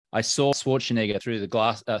I saw Schwarzenegger through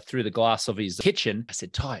the glass of his kitchen. I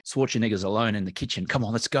said, Ty, Schwarzenegger's alone in the kitchen. Come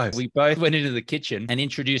on, let's go. We both went into the kitchen and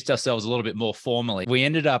introduced ourselves a little bit more formally. We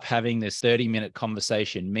ended up having this 30-minute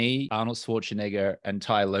conversation, me, Arnold Schwarzenegger, and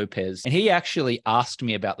Ty Lopez. And he actually asked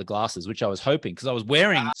me about the glasses, which I was hoping, because I was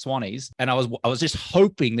wearing Swannies, and I was just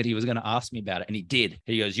hoping that he was going to ask me about it. And he did.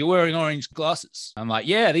 He goes, "You're wearing orange glasses." I'm like,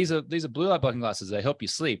 "Yeah, these are blue light blocking glasses. They help you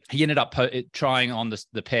sleep." He ended up trying on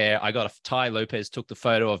the pair. I got Ty Lopez took the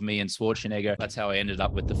photo of me and Schwarzenegger. That's how I ended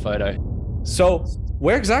up with the photo. So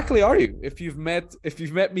where exactly are you? If you've met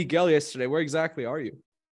Miguel yesterday, where exactly are you?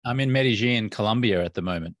 I'm in Medellin, Colombia at the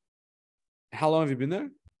moment. How long have you been there?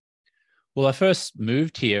 Well, I first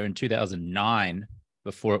moved here in 2009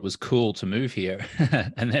 before it was cool to move here.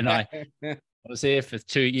 And then I was here for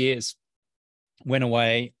 2 years, went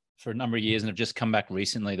away for a number of years, and have just come back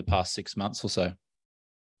recently the past 6 months or so.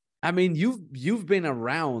 I mean, you've been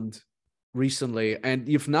around recently, and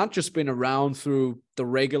you've not just been around through the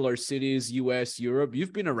regular cities, US, Europe,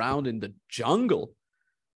 you've been around in the jungle.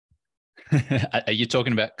 Are you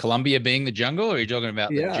talking about Colombia being the jungle, or are you talking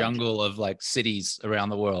about the jungle of like cities around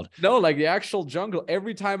the world? No, like the actual jungle.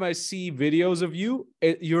 Every time I see videos of you,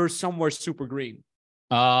 you're somewhere super green.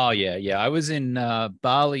 Oh, yeah. I was in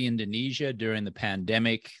Bali, Indonesia during the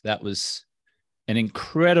pandemic. That was an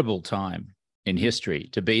incredible time in history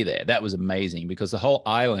to be there. That was amazing because the whole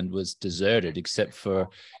island was deserted except for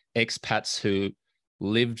expats who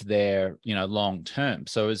lived there, long term.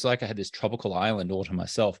 So it was like I had this tropical island all to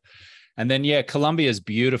myself. And then, Colombia is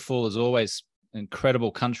beautiful. There's always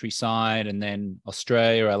incredible countryside. And then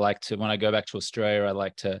Australia, when I go back to Australia, I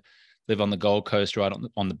like to live on the Gold Coast, right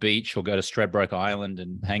on the beach, or go to Stradbroke Island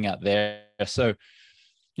and hang out there. So,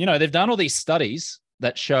 they've done all these studies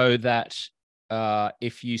that show that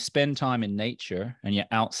if you spend time in nature and you're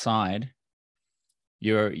outside,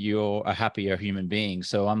 you're a happier human being.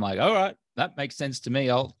 So I'm like, all right, that makes sense to me.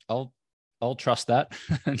 I'll trust that.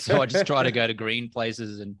 And so I just try to go to green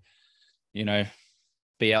places and,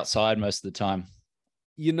 be outside most of the time.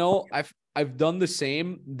 I've done the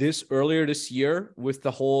same earlier this year with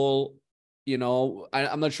the whole,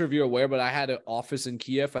 I'm not sure if you're aware, but I had an office in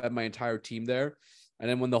Kiev. I had my entire team there. And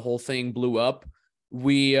then when the whole thing blew up,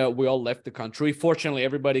 we all left the country. Fortunately,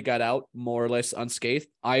 everybody got out more or less unscathed.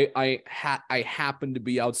 I happened to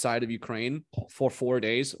be outside of Ukraine for 4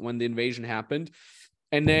 days when the invasion happened.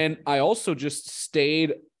 And then I also just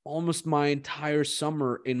stayed almost my entire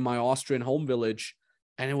summer in my Austrian home village.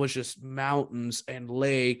 And it was just mountains and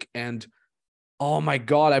lake. And oh my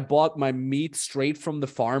God, I bought my meat straight from the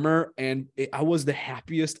farmer. And I was the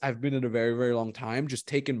happiest I've been in a very, very long time, just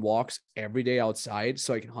taking walks every day outside.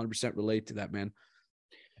 So I can 100% relate to that, man.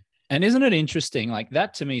 And isn't it interesting? Like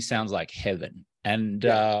that to me sounds like heaven. And,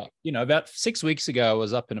 about 6 weeks ago, I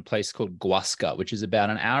was up in a place called Guasca, which is about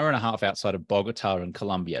an hour and a half outside of Bogota in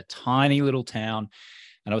Colombia, tiny little town.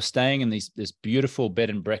 And I was staying in this beautiful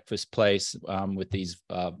bed and breakfast place with these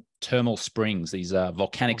thermal springs. These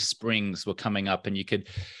volcanic springs were coming up, and you could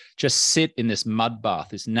just sit in this mud bath,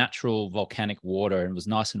 this natural volcanic water, and it was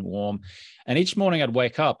nice and warm. And each morning I'd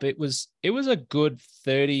wake up. It was a good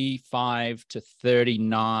 35 to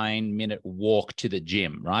 39 minute walk to the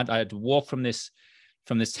gym, right? I had to walk from this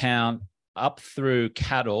town up through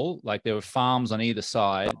cattle, like there were farms on either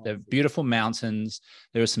side. There were beautiful mountains.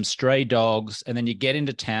 There were some stray dogs. And then you get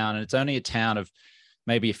into town, and it's only a town of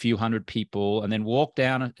maybe a few hundred people, and then walk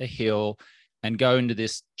down a hill and go into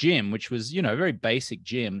this gym, which was, a very basic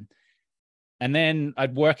gym. And then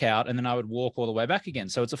I'd work out, and then I would walk all the way back again.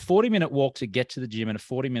 So it's a 40-minute walk to get to the gym and a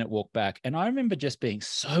 40-minute walk back. And I remember just being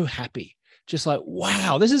so happy. Just like,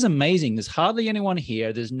 wow, this is amazing. There's hardly anyone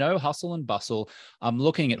here. There's no hustle and bustle. I'm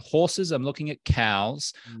looking at horses. I'm looking at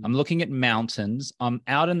cows. I'm looking at mountains. I'm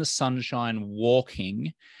out in the sunshine,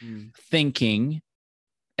 walking, thinking,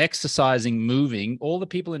 exercising, moving. All the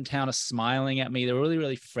people in town are smiling at me. They're really,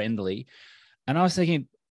 really friendly. And I was thinking,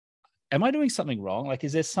 am I doing something wrong? Like,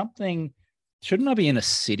 is there something... Shouldn't I be in a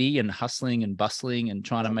city and hustling and bustling and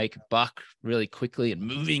trying to make a buck really quickly and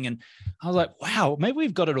moving? And I was like, wow, maybe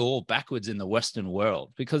we've got it all backwards in the Western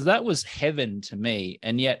world, because that was heaven to me.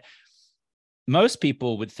 And yet most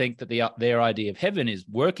people would think that their idea of heaven is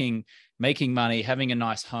working, making money, having a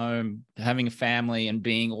nice home, having a family, and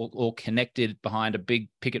being all connected behind a big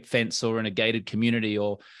picket fence or in a gated community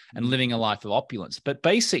and living a life of opulence. But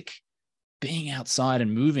basic being outside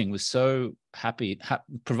and moving was so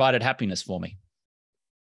provided happiness for me.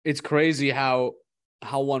 It's crazy how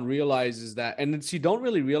one realizes that. And you don't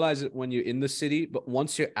really realize it when you're in the city, but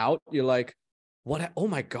once you're out, you're like, what? Oh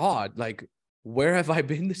my God, like, where have I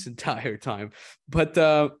been this entire time? But,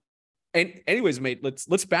 and anyways, mate, let's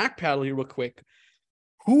backpedal here real quick.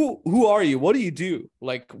 Who are you? What do you do?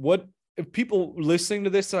 Like, what if people listening to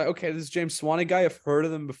this are like, okay, this is James Swanwick guy. I've heard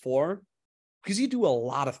of them before, because you do a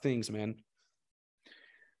lot of things, man.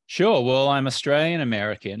 Sure. Well, I'm Australian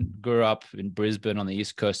American, grew up in Brisbane on the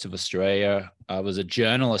east coast of Australia. I was a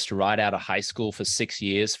journalist right out of high school for 6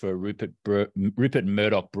 years for a Rupert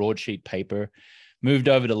Murdoch broadsheet paper. Moved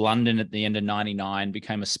over to London at the end of 99,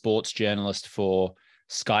 became a sports journalist for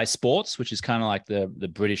Sky Sports, which is kind of like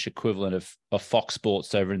the British equivalent of Fox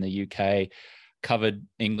Sports over in the UK. Covered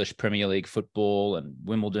English Premier League football and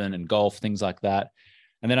Wimbledon and golf, things like that.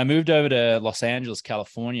 And then I moved over to Los Angeles,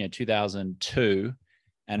 California, 2002,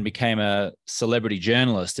 and became a celebrity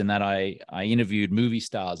journalist in that I interviewed movie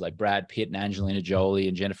stars like Brad Pitt and Angelina Jolie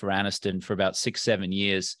and Jennifer Aniston for about 6-7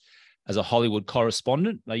 years as a Hollywood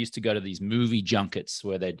correspondent. I used to go to these movie junkets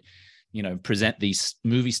where they'd, present these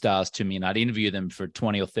movie stars to me, and I'd interview them for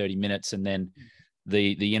 20 or 30 minutes. And then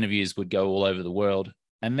the interviews would go all over the world.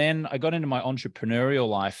 And then I got into my entrepreneurial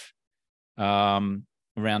life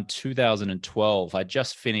around 2012. I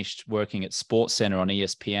just finished working at SportsCenter on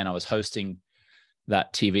ESPN. I was hosting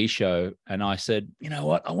that TV show, and I said, you know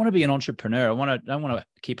what, I want to be an entrepreneur. I don't want to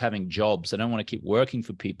keep having jobs. I don't want to keep working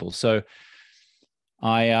for people. So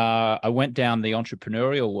I went down the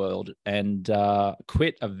entrepreneurial world and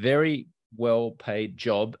quit a very well-paid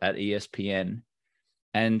job at ESPN,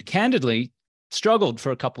 and candidly struggled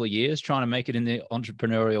for a couple of years trying to make it in the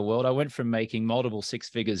entrepreneurial world. I went from making multiple six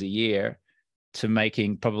figures a year to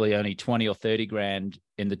making probably only 20 or 30 grand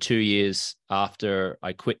in the 2 years after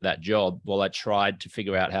I quit that job while I tried to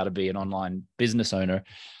figure out how to be an online business owner.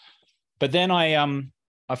 But then I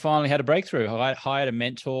finally had a breakthrough. I hired a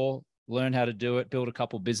mentor, learned how to do it, built a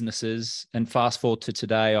couple businesses, and fast forward to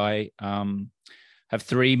today, I have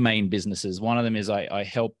three main businesses. One of them is I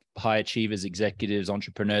help high achievers, executives,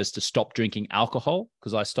 entrepreneurs to stop drinking alcohol,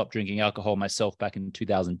 because I stopped drinking alcohol myself back in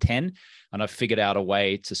 2010, and I figured out a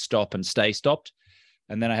way to stop and stay stopped.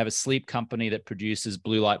 And then I have a sleep company that produces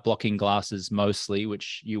blue light blocking glasses mostly,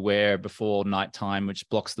 which you wear before nighttime, which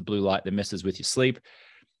blocks the blue light that messes with your sleep.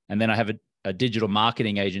 And then I have a digital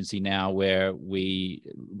marketing agency now where we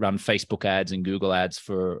run Facebook ads and Google ads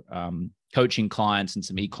for coaching clients and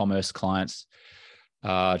some e-commerce clients,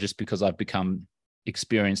 just because I've become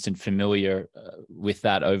experienced and familiar with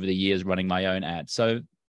that over the years running my own ads. So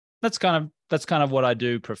that's kind of what I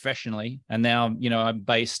do professionally. And now, I'm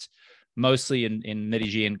based mostly in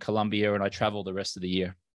Medellin, Colombia, and I travel the rest of the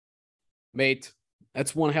year. Mate,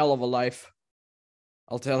 that's one hell of a life.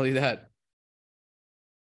 I'll tell you that.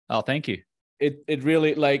 Oh, thank you. It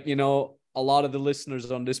really, a lot of the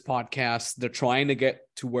listeners on this podcast, they're trying to get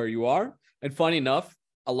to where you are. And funny enough,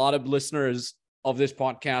 a lot of listeners of this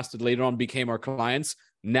podcast that later on became our clients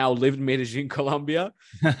now live in Medellin, Colombia.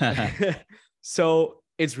 So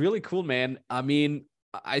it's really cool, man. I mean,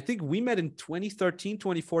 I think we met in 2013,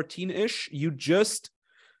 2014-ish.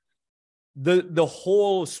 The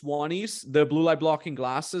whole Swannies, the blue light blocking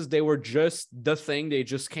glasses, they were just the thing. They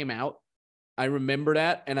just came out. I remember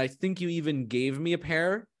that. And I think you even gave me a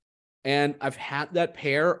pair. And I've had that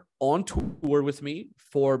pair on tour with me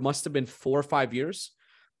for must have been 4 or 5 years.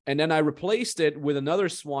 And then I replaced it with another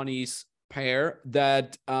Swannies pair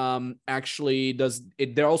that actually does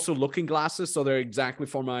it. They're also looking glasses, so they're exactly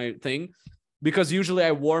for my thing. Because usually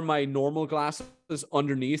I wore my normal glasses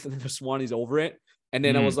underneath and then the Swannies over it. And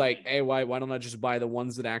then I was like, hey, why don't I just buy the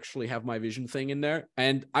ones that actually have my vision thing in there?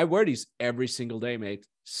 And I wear these every single day, mate,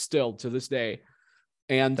 still to this day.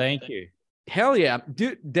 And thank you. Hell yeah,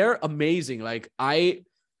 dude, they're amazing. Like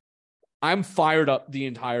I'm fired up the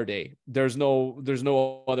entire day. There's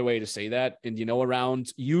no other way to say that. And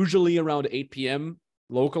usually around 8 p.m.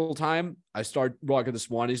 local time, I start rocking the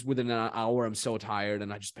Swannies. Within an hour, I'm so tired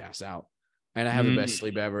and I just pass out. And I have the best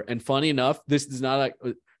sleep ever. And funny enough, this is not like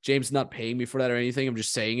James is not paying me for that or anything. I'm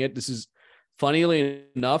just saying it. This is funnily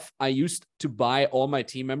enough, I used to buy all my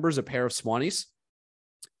team members a pair of Swannies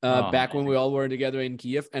back when we all were together in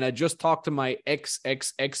Kiev. And I just talked to my ex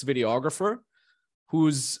videographer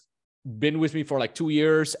who's been with me for like 2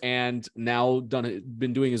 years and now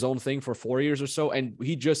been doing his own thing for 4 years or so. And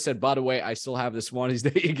he just said, by the way, I still have the Swannies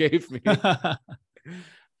that you gave me.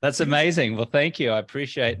 That's amazing. Well, thank you. I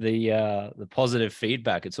appreciate the positive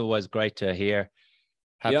feedback. It's always great to hear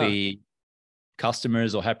happy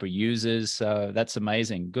customers or happy users. That's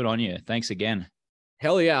amazing. Good on you. Thanks again.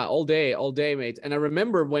 Hell yeah, all day, mate. And I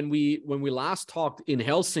remember when we last talked in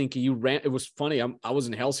Helsinki, it was funny. I was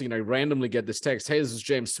in Helsinki and I randomly get this text. Hey, this is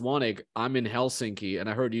James Swanwick. I'm in Helsinki and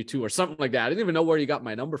I heard you too, or something like that. I didn't even know where you got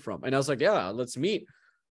my number from. And I was like, yeah, let's meet.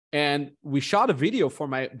 And we shot a video for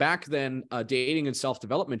my back then dating and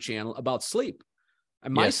self-development channel about sleep.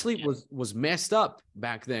 And my sleep was messed up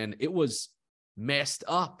back then. It was messed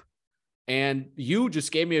up. And you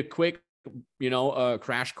just gave me a quick,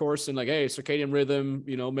 crash course in like, hey, circadian rhythm,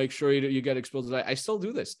 make sure you get exposed to that. I still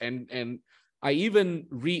do this. And I even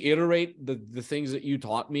reiterate the things that you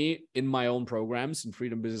taught me in my own programs in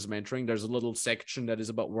Freedom Business Mentoring. There's a little section that is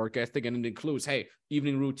about work ethic, and it includes, hey,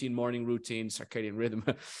 evening routine, morning routine, circadian rhythm.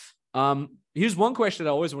 Here's one question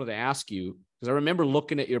I always wanted to ask you, because I remember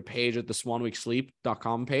looking at your page at the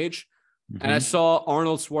swanwicksleep.com page, and I saw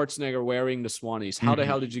Arnold Schwarzenegger wearing the Swannies. How the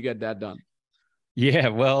hell did you get that done? Yeah,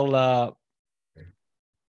 well,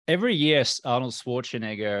 every year Arnold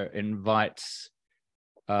Schwarzenegger invites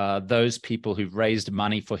those people who've raised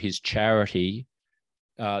money for his charity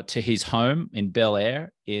to his home in Bel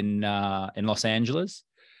Air in Los Angeles.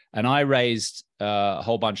 And I raised a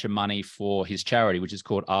whole bunch of money for his charity, which is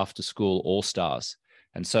called After School All Stars.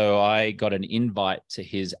 And so I got an invite to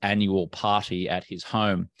his annual party at his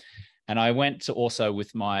home. And I went to also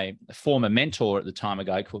with my former mentor at the time, a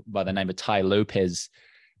guy called by the name of Tai Lopez.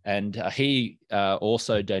 And he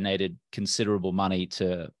also donated considerable money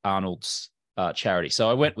to Arnold's charity. So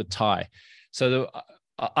I went with Tai. So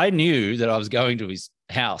I knew that I was going to his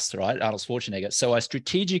house, right? Arnold Schwarzenegger. So I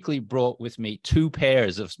strategically brought with me 2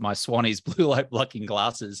 pairs of my Swannies blue light blocking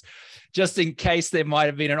glasses, just in case there might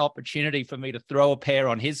have been an opportunity for me to throw a pair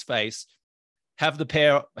on his face, have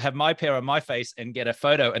my pair on my face and get a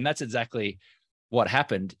photo. And that's exactly what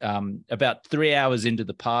happened. About 3 hours into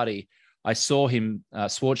the party, I saw him,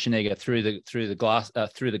 Schwarzenegger, through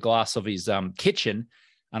the glass of his kitchen.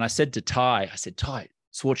 And I said to Tai, Tai,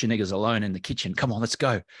 Schwarzenegger's alone in the kitchen. Come on, let's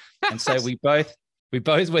go. And so we both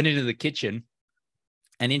went into the kitchen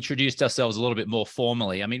and introduced ourselves a little bit more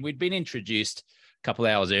formally. I mean, we'd been introduced a couple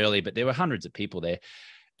of hours early, but there were hundreds of people there.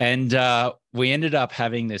 And we ended up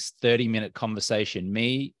having this 30-minute conversation,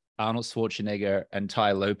 me, Arnold Schwarzenegger, and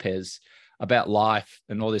Tai Lopez, about life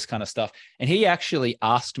and all this kind of stuff. And he actually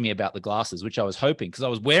asked me about the glasses, which I was hoping, because I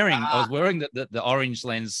was wearing the orange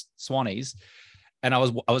lens Swannies. And I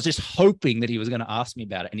was just hoping that he was going to ask me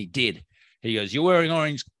about it. And he did. He goes, "You're wearing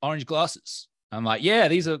orange glasses." I'm like, "Yeah,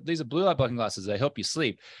 these are blue light blocking glasses. They help you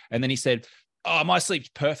sleep." And then he said, "Oh, my sleep's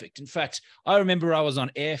perfect. In fact, I remember I was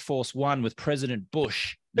on Air Force One with President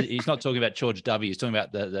Bush." He's not talking about George W. He's talking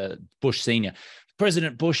about the Bush Senior.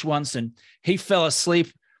 President Bush once, and he fell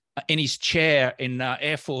asleep in his chair in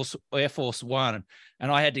Air Force One.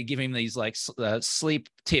 And I had to give him these like sleep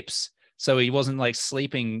tips, so he wasn't like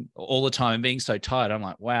sleeping all the time and being so tired. I'm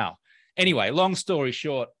like, wow. Anyway, long story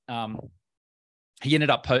short, he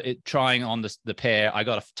ended up trying on the pair. I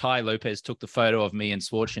got Tai Lopez took the photo of me and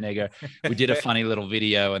Schwarzenegger. We did a funny little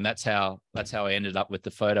video, and that's how I ended up with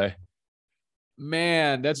the photo.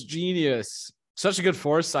 Man, that's genius. Such a good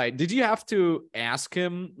foresight. Did you have to ask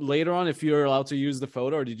him later on if you're allowed to use the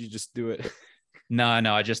photo, or did you just do it? No,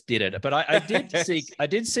 I just did it. But I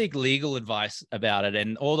did seek legal advice about it,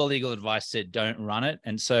 and all the legal advice said don't run it.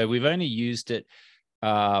 And so we've only used it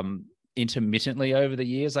intermittently over the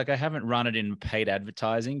years. Like I haven't run it in paid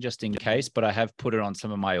advertising just in case, but I have put it on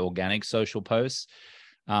some of my organic social posts.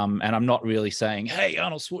 And I'm not really saying, "Hey,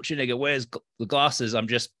 Arnold Schwarzenegger wears the glasses." I'm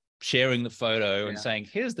just sharing the photo and saying,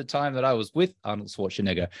 "Here's the time that I was with Arnold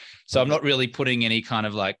Schwarzenegger." So I'm not really putting any kind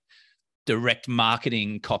of like direct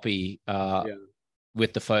marketing copy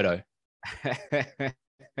with the photo.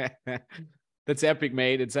 That's epic,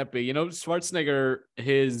 mate. It's epic. Schwarzenegger,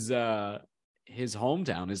 his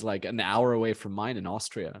hometown is like an hour away from mine in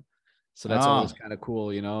Austria. So that's always kind of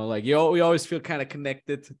cool, like we always feel kind of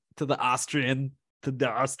connected to the Austrian.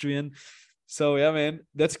 So yeah, man,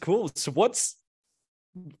 that's cool. So what's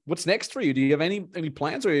next for you? Do you have any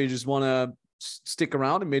plans, or you just want to stick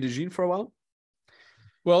around in Medellin for a while?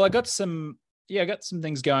 Well, I got some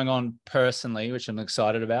things going on personally, which I'm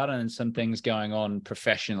excited about, and some things going on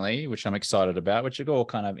professionally, which I'm excited about, which are all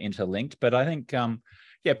kind of interlinked. But I think,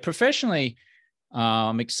 professionally,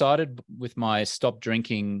 I'm excited with my stop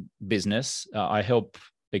drinking business. I help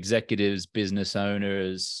executives, business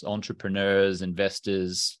owners, entrepreneurs,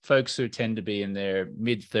 investors, folks who tend to be in their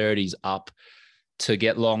mid-30s up to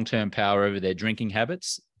get long-term power over their drinking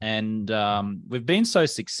habits. And we've been so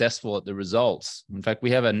successful at the results. In fact,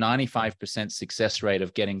 we have a 95% success rate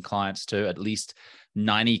of getting clients to at least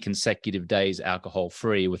 90 consecutive days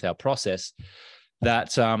alcohol-free with our process,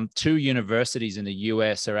 that 2 universities in the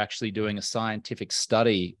US are actually doing a scientific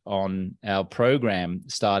study on our program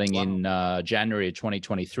starting in January of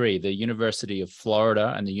 2023. The University of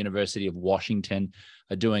Florida and the University of Washington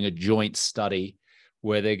are doing a joint study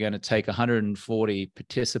where they're going to take 140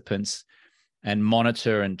 participants and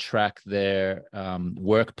monitor and track their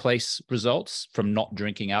workplace results from not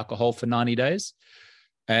drinking alcohol for 90 days.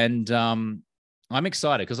 And I'm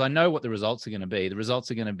excited because I know what the results are going to be. The results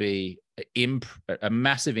are going to be a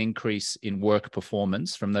massive increase in work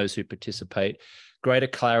performance from those who participate, greater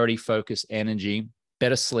clarity, focus, energy,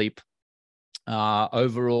 better sleep,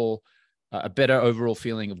 overall, a better overall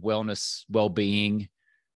feeling of wellness, well-being,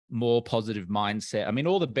 more positive mindset. I mean,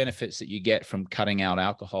 all the benefits that you get from cutting out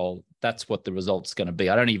alcohol, that's what the result's going to be.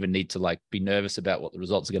 I don't even need to like be nervous about what the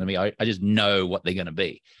results are going to be. I just know what they're going to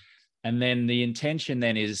be. And then the intention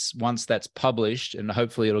then is once that's published, and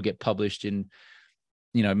hopefully it'll get published in,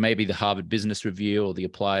 maybe the Harvard Business Review or the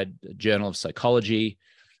Applied Journal of Psychology,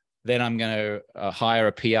 then I'm going to hire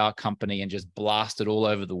a PR company and just blast it all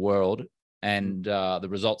over the world and the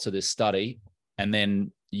results of this study, and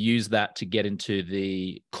then use that to get into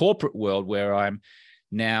the corporate world where I'm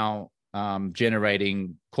now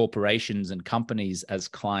generating corporations and companies as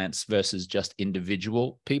clients versus just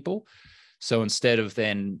individual people. So instead of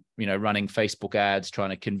then, running Facebook ads, trying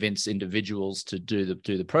to convince individuals to do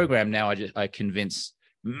the program, now I convince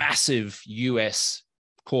massive US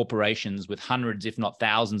corporations with hundreds, if not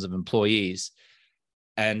thousands of employees,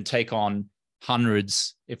 and take on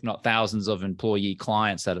hundreds, if not thousands of employee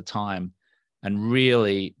clients at a time, and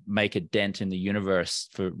really make a dent in the universe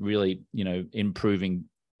for really, improving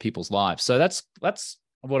people's lives. So that's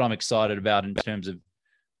what I'm excited about in terms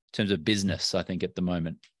of business, I think, at the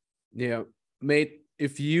moment. Yeah, mate, I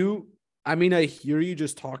hear you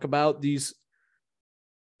just talk about these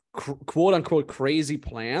quote unquote crazy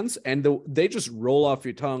plans, and they just roll off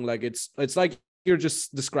your tongue. Like it's like you're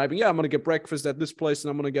just describing, yeah, I'm going to get breakfast at this place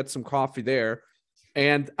and I'm going to get some coffee there.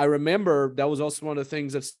 And I remember that was also one of the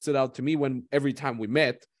things that stood out to me when every time we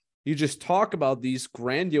met, you just talk about these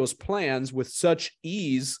grandiose plans with such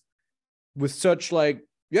ease, with such like,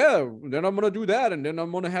 yeah, then I'm going to do that. And then I'm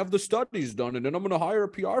going to have the studies done. And then I'm going to hire a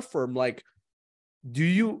PR firm. Like,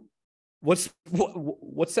 what's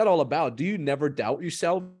that all about? Do you never doubt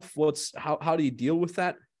yourself? How do you deal with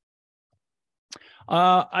that?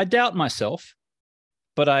 I doubt myself,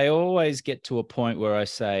 but I always get to a point where I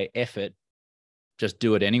say, F it, just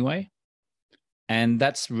do it anyway. And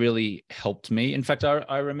that's really helped me. In fact,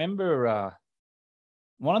 I remember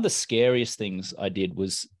one of the scariest things I did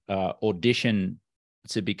was audition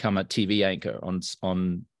to become a TV anchor on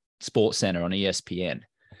SportsCenter on ESPN.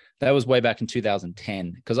 That was way back in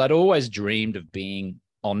 2010, because I'd always dreamed of being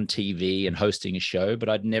on TV and hosting a show, but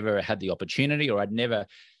I'd never had the opportunity, or I'd never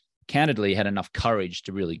candidly had enough courage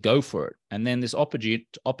to really go for it. And then this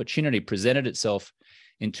opportunity presented itself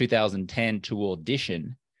in 2010 to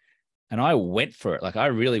audition, and I went for it. Like, I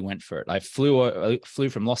really went for it. I flew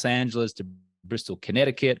from Los Angeles to Bristol,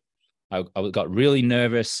 Connecticut. I got really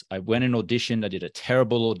nervous. I went and auditioned. I did a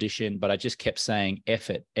terrible audition, but I just kept saying, F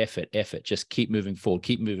it, F it, F it. Just keep moving forward,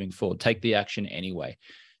 take the action anyway,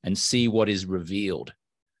 and see what is revealed,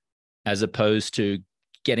 as opposed to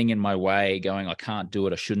getting in my way, going, I can't do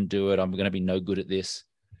it, I shouldn't do it, I'm going to be no good at this.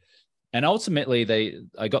 And ultimately,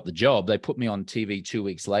 I got the job. They put me on TV 2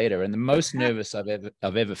 weeks later, and the most nervous I've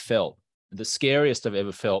ever felt, the scariest I've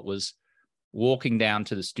ever felt, was walking down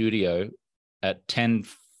to the studio at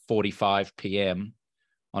 10:45 p.m.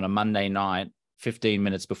 on a Monday night, 15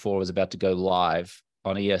 minutes before I was about to go live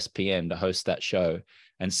on ESPN to host that show,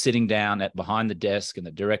 and sitting down behind the desk, and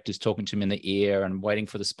the director's talking to me in the ear, and waiting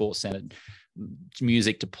for the SportsCenter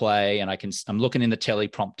music to play, and I'm looking in the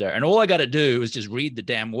teleprompter, and all I got to do is just read the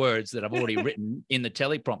damn words that I've already written in the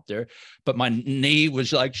teleprompter, but my knee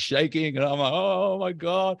was like shaking, and I'm like, oh my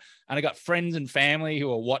God. And I got friends and family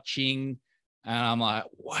who are watching, and I'm like,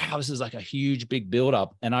 wow, this is like a huge big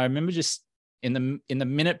build-up. And I remember just in the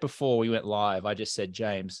minute before we went live, I just said,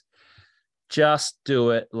 James, just do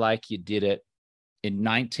it like you did it in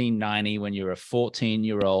 1990 when you're a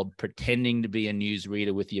 14-year-old pretending to be a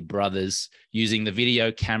newsreader with your brothers, using the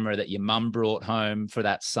video camera that your mum brought home for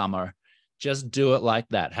that summer. Just do it like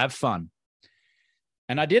that. Have fun.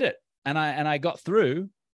 And I did it. And I got through,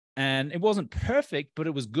 and it wasn't perfect, but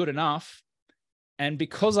it was good enough. And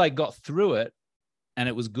because I got through it and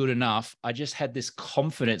it was good enough, I just had this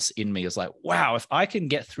confidence in me. It's like, wow, if I can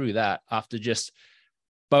get through that after just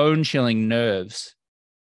bone-chilling nerves,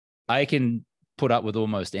 I can put up with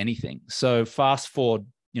almost anything. So fast forward,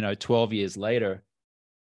 12 years later,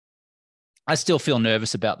 I still feel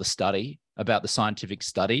nervous about the study, about the scientific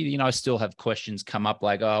study. I still have questions come up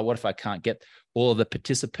like, oh, what if I can't get all of the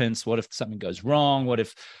participants? What if something goes wrong?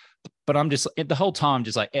 But I'm just, the whole time,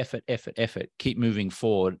 just like, F it, keep moving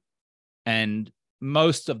forward. And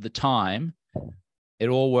most of the time, it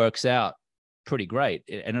all works out pretty great.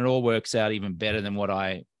 And it all works out even better than what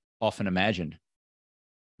I often imagined.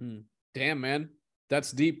 Damn, man,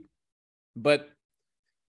 that's deep. But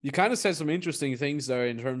You kind of said some interesting things there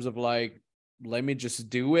in terms of like, let me just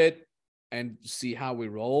do it and see how we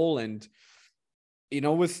roll. And,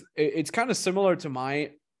 it's kind of similar to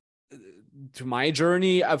my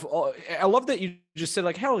journey. I love that you just said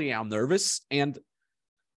like, hell yeah, I'm nervous. And,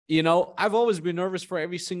 I've always been nervous for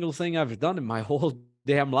every single thing I've done in my whole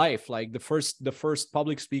damn life. Like the first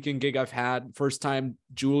public speaking gig I've had, first time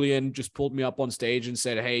Julian just pulled me up on stage and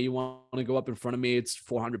said, hey, you want to go up in front of me? It's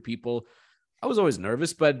 400 people. I was always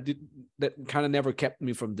nervous, but that kind of never kept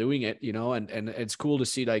me from doing it, and it's cool to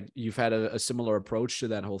see like you've had a similar approach to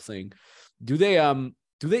that whole thing. Do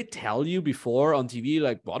they tell you before on TV,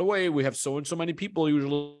 like, by the way, we have so and so many people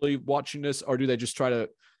usually watching this, or do they just try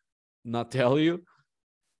to not tell you?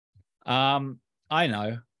 I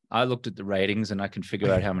know. I looked at the ratings and I can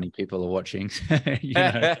figure out how many people are watching.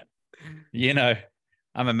 you know,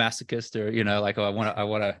 I'm a masochist, or like I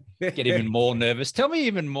want to get even more nervous. Tell me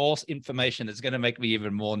even more information that's going to make me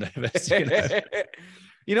even more nervous. It's interesting.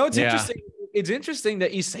 It's interesting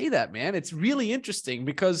that you say that, man. It's really interesting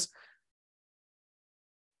because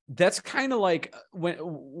that's kind of like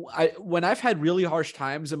when I've had really harsh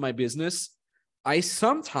times in my business, I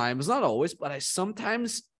sometimes, not always, but I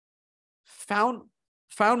sometimes found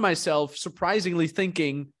myself surprisingly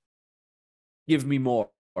thinking, give me more,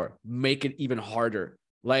 or make it even harder.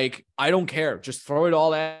 Like, I don't care. Just throw it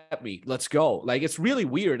all at me. Let's go. Like, it's really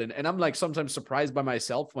weird. And I'm like sometimes surprised by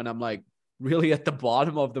myself when I'm like really at the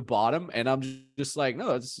bottom of the bottom. And I'm just like,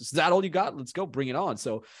 no, is that all you got? Let's go, bring it on.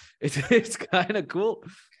 So it's kind of cool.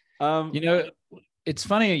 It's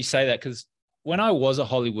funny you say that, because when I was a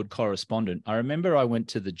Hollywood correspondent, I remember I went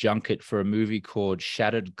to the junket for a movie called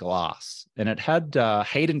Shattered Glass, and it had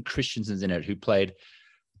Hayden Christensen in it, who played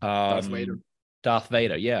Darth Vader. Darth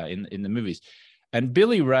Vader, yeah, in the movies. And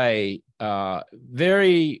Billy Ray,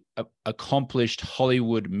 very accomplished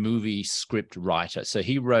Hollywood movie script writer. So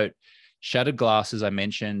he wrote Shattered Glass, as I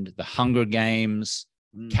mentioned, The Hunger Games,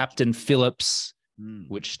 Captain Phillips,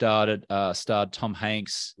 which starred Tom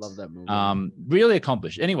Hanks. Love that movie. Really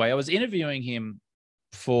accomplished. Anyway, I was interviewing him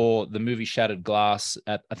for the movie Shattered Glass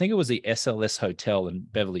at, I think it was the SLS Hotel in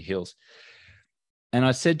Beverly Hills. And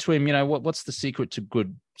I said to him, what's the secret to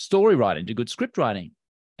good story writing, to good script writing?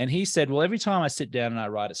 And he said, well, every time I sit down and I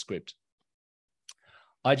write a script,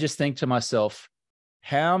 I just think to myself,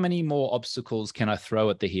 how many more obstacles can I throw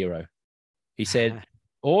at the hero? He said,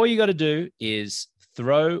 all you got to do is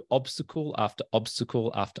throw obstacle after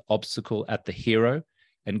obstacle after obstacle at the hero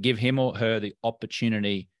and give him or her the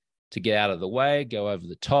opportunity to get out of the way, go over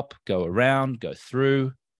the top, go around, go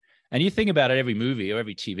through. And you think about it, every movie or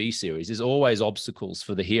every TV series, there's always obstacles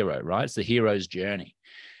for the hero, right? It's the hero's journey.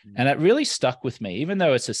 And it really stuck with me, even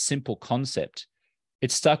though it's a simple concept.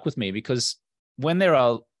 It stuck with me because when there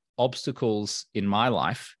are obstacles in my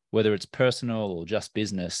life, whether it's personal or just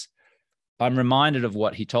business, I'm reminded of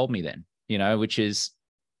what he told me then, which is,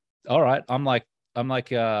 all right, I'm like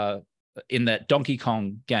in that Donkey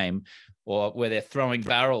Kong game, or where they're throwing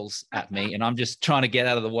barrels at me and I'm just trying to get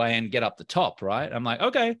out of the way and get up the top, right? I'm like,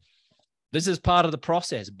 okay, this is part of the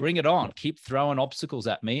process. Bring it on. Keep throwing obstacles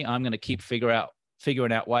at me. I'm going to keep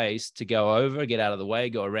figuring out ways to go over, get out of the way,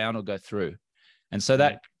 go around, or go through. And so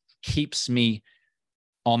that keeps me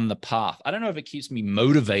on the path. I don't know if it keeps me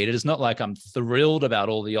motivated. It's not like I'm thrilled about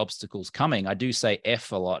all the obstacles coming. I do say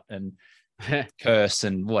F a lot and curse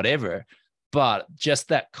and whatever, but just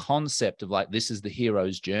that concept of like, this is the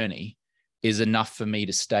hero's journey is enough for me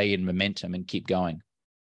to stay in momentum and keep going.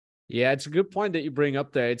 Yeah, it's a good point that you bring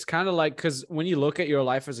up there. It's kind of like, because when you look at your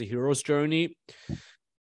life as a hero's journey,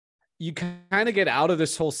 you kind of get out of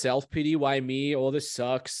this whole self-pity, why me, oh, this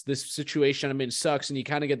sucks, this situation I'm in sucks, and you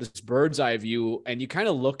kind of get this bird's eye view, and you kind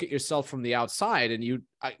of look at yourself from the outside. And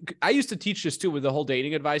I used to teach this too with the whole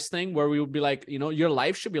dating advice thing, where we would be like, your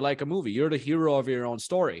life should be like a movie. You're the hero of your own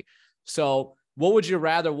story. So what would you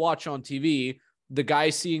rather watch on TV? The guy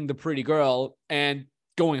seeing the pretty girl and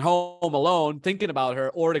going home alone, thinking about her,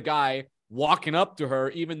 or the guy walking up to her,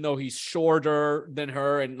 even though he's shorter than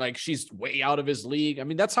her and like she's way out of his league. I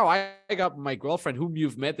mean, that's how I got my girlfriend, whom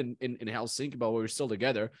you've met in Helsinki, but we're still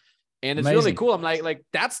together. And it's really cool. I'm like,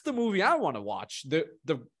 that's the movie I want to watch. The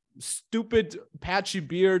stupid patchy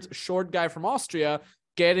beard, short guy from Austria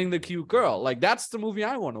getting the cute girl. Like, that's the movie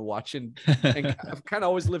I want to watch. And I've kind of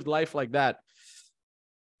always lived life like that.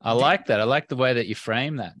 I like that. I like the way that you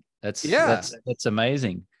frame that. That's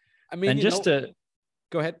amazing. I mean, and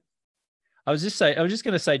go ahead. I was just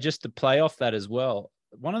going to say, just to play off that as well,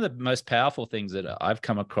 one of the most powerful things that I've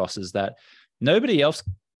come across is that nobody else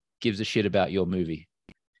gives a shit about your movie.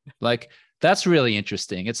 Like, that's really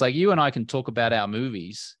interesting. It's like you and I can talk about our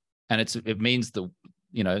movies and it means the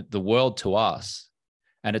world to us.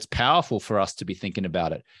 And it's powerful for us to be thinking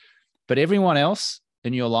about it. But everyone else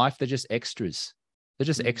in your life, they're just extras. They're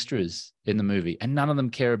just extras in the movie, and none of them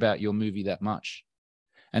care about your movie that much.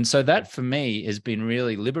 And so that for me has been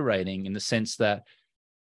really liberating in the sense that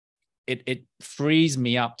it frees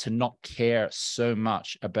me up to not care so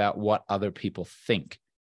much about what other people think.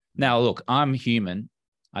 Now, look, I'm human.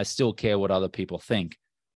 I still care what other people think,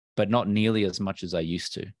 but not nearly as much as I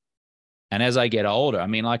used to. And as I get older, I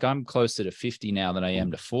mean, like I'm closer to 50 now than I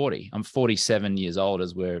am to 40. I'm 47 years old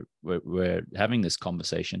as we're having this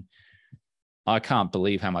conversation. I can't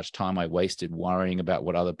believe how much time I wasted worrying about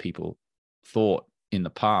what other people thought in the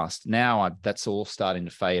past. Now that's all starting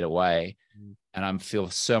to fade away. And I feel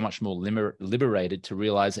so much more liberated to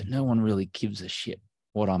realize that no one really gives a shit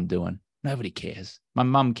what I'm doing. Nobody cares. My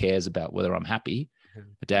mum cares about whether I'm happy.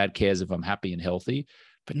 My dad cares if I'm happy and healthy,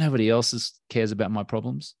 but nobody else cares about my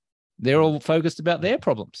problems. They're all focused about their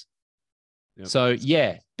problems. Yep. So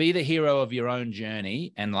yeah, be the hero of your own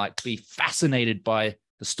journey and like be fascinated by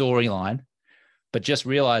the storyline, but just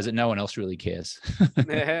realize that no one else really cares.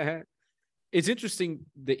 It's interesting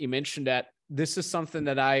that you mentioned that. This is something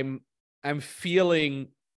that I'm feeling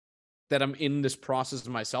that I'm in this process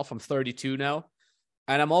myself. I'm 32 now.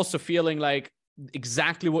 And I'm also feeling like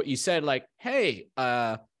exactly what you said, like, hey,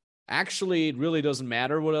 actually, it really doesn't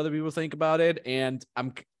matter what other people think about it. And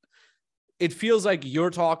it feels like you're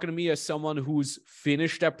talking to me as someone who's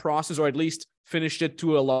finished that process, or at least finished it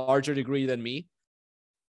to a larger degree than me.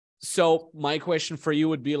 So my question for you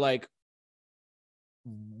would be like,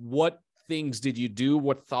 what things did you do?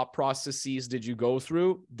 What thought processes did you go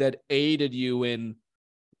through that aided you in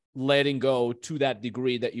letting go to that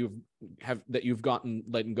degree that you've gotten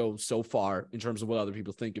letting go so far in terms of what other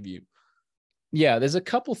people think of you? Yeah, there's a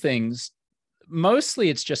couple things. Mostly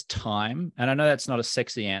it's just time. And I know that's not a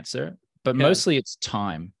sexy answer, but mostly it's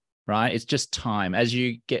time, right? It's just time. As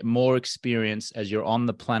you get more experience, as you're on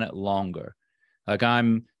the planet longer, like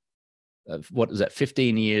I'm, what is that,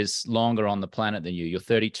 15 years longer on the planet than you. You're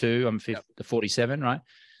 32, I'm 47, right?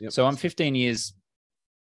 Yep. So I'm 15 years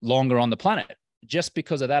longer on the planet. Just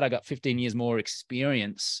because of that, I got 15 years more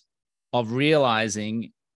experience of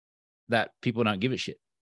realizing that people don't give a shit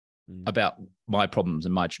about my problems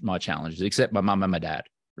and my challenges, except my mum and my dad,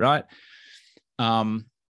 right?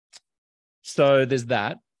 So there's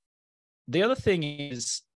that. The other thing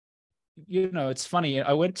is, it's funny.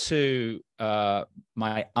 I went to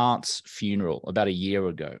my aunt's funeral about a year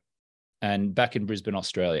ago, and back in Brisbane,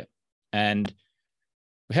 Australia. And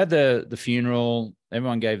we had the funeral.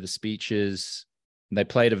 Everyone gave the speeches. They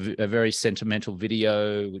played a very sentimental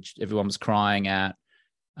video, which everyone was crying at,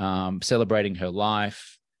 celebrating her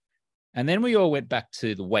life. And then we all went back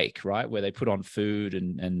to the wake, right, where they put on food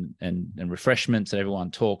and refreshments and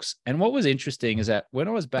everyone talks. And what was interesting is that when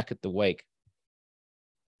I was back at the wake,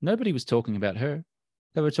 nobody was talking about her.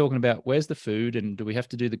 They were talking about where's the food and do we have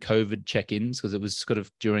to do the COVID check-ins, because it was sort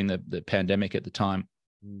of during the pandemic at the time.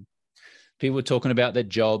 People were talking about their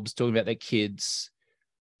jobs, talking about their kids,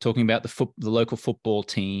 talking about the local football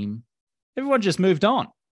team. Everyone just moved on.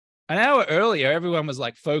 An hour earlier, everyone was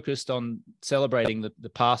like focused on celebrating the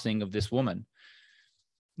passing of this woman,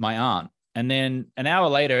 my aunt. And then an hour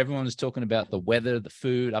later, everyone was talking about the weather, the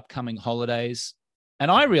food, upcoming holidays. And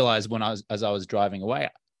I realized as I was driving away,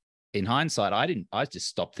 in hindsight, I just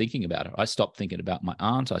stopped thinking about her. I stopped thinking about my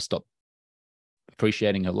aunt. I stopped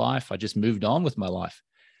appreciating her life. I just moved on with my life.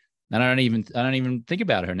 And I don't even think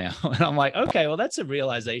about her now. And I'm like, okay, well, that's a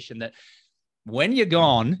realization that when you're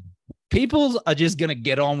gone, people are just going to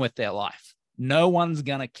get on with their life. No one's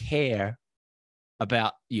going to care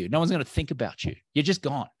about you. No one's going to think about you. You're just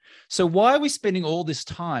gone. So why are we spending all this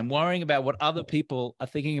time worrying about what other people are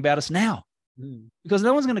thinking about us now? Because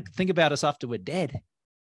no one's going to think about us after we're dead.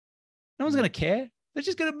 No one's going to care. They're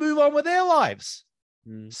just going to move on with their lives.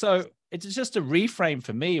 So it's just a reframe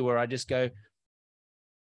for me where I just go,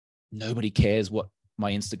 nobody cares what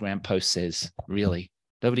my Instagram post says, really.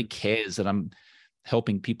 Nobody cares that I'm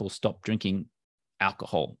helping people stop drinking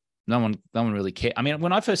alcohol. No one really cares. I mean,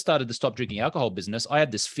 when I first started the stop drinking alcohol business, I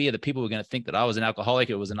had this fear that people were going to think that I was an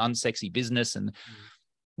alcoholic. It was an unsexy business. And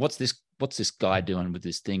what's this guy doing with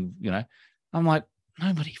this thing? I'm like,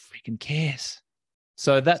 nobody freaking cares.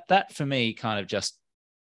 So that for me kind of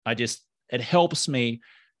it helps me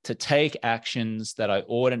to take actions that I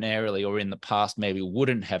ordinarily or in the past maybe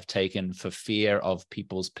wouldn't have taken for fear of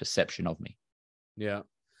people's perception of me. Yeah.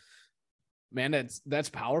 Man, that's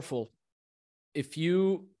powerful.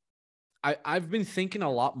 I've been thinking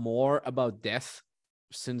a lot more about death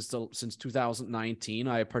since 2019.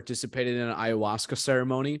 I participated in an ayahuasca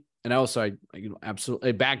ceremony, and also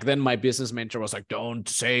absolutely back then my business mentor was like, "Don't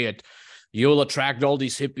say it," you'll attract all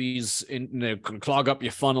these hippies and clog up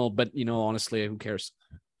your funnel. But, honestly, who cares?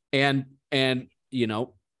 And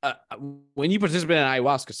when you participate in an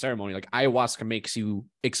ayahuasca ceremony, like ayahuasca makes you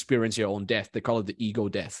experience your own death. They call it the ego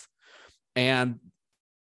death. And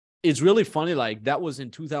it's really funny. Like that was in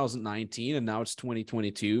 2019 and now it's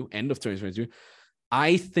 2022, end of 2022.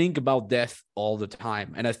 I think about death all the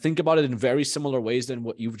time. And I think about it in very similar ways than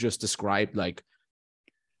what you've just described. Like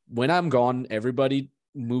when I'm gone, everybody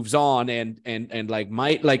moves on and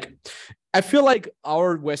I feel like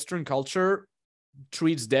our Western culture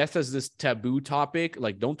treats death as this taboo topic.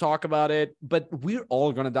 Like, don't talk about it, but we're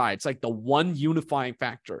all going to die. It's like the one unifying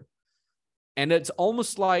factor. And it's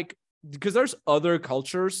almost like, because there's other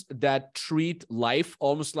cultures that treat life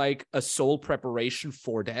almost like a soul preparation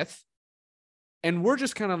for death. And we're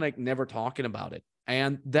just kind of like never talking about it.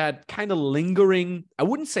 And that kind of lingering, I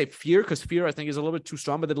wouldn't say fear, because fear I think is a little bit too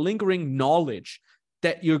strong, but the lingering knowledge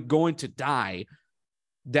that you're going to die,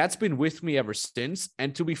 that's been with me ever since.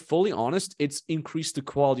 And to be fully honest, it's increased the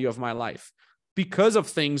quality of my life because of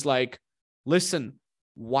things like, listen,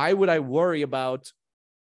 why would I worry about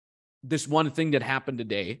this one thing that happened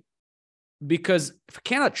today? Because if I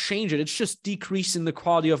cannot change it, it's just decreasing the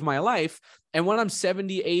quality of my life. And when I'm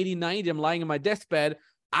 70, 80, 90, I'm lying in my deathbed,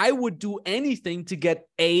 I would do anything to get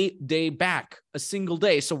a day back, a single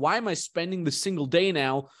day. So why am I spending the single day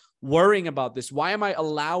now worrying about this? Why am I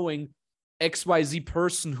allowing XYZ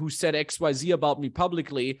person who said XYZ about me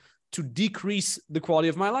publicly to decrease the quality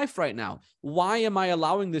of my life right now? Why am I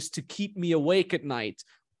allowing this to keep me awake at night?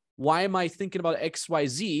 Why am I thinking about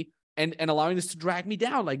XYZ and allowing this to drag me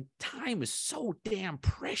down? Like, time is so damn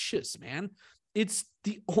precious, man. It's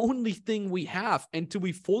the only thing we have. And to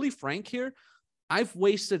be fully frank here, I've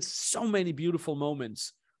wasted so many beautiful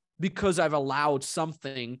moments because I've allowed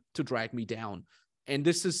something to drag me down. And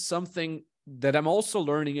this is something that I'm also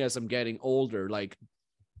learning as I'm getting older. Like,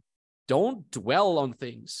 don't dwell on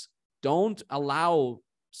things. Don't allow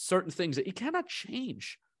certain things that you cannot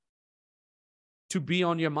change to be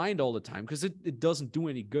on your mind all the time, because it doesn't do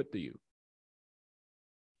any good to you.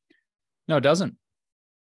 No, it doesn't.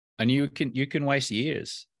 And you can waste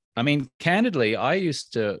years. I mean, candidly, I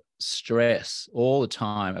used to stress all the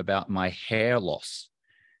time about my hair loss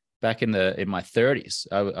back in my 30s.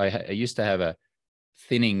 I used to have a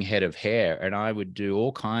thinning head of hair, and I would do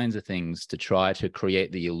all kinds of things to try to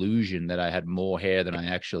create the illusion that I had more hair than I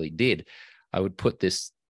actually did. I would put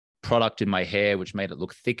this product in my hair which made it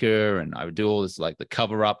look thicker, and I would do all this like the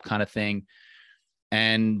cover up kind of thing.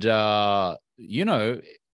 And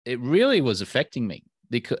it really was affecting me,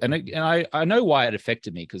 because I know why it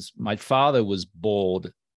affected me, because my father was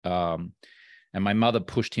bald, and my mother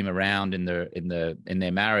pushed him around in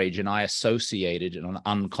their marriage, and I associated on an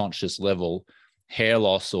unconscious level hair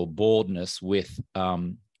loss or baldness with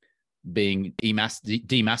being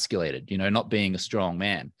demasculated, not being a strong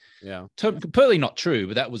man. Yeah. Completely not true,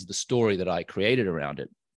 but that was the story that I created around it.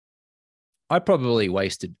 I probably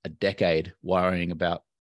wasted a decade worrying about,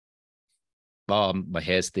 my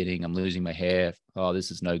hair's thinning, I'm losing my hair,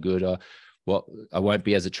 this is no good, I won't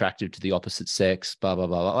be as attractive to the opposite sex, blah, blah,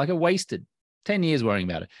 blah. Like, I wasted 10 years worrying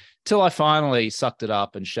about it till I finally sucked it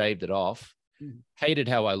up and shaved it off. Hated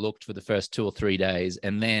how I looked for the first 2 or 3 days,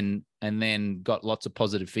 and then got lots of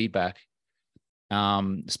positive feedback,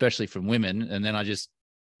 especially from women. And then I just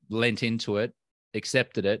lent into it,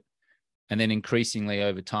 accepted it. And then increasingly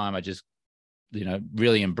over time, I just,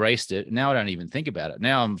 really embraced it. Now I don't even think about it.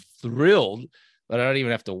 Now I'm thrilled that I don't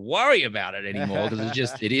even have to worry about it anymore,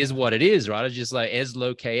 because it is what it is, right? It's just like es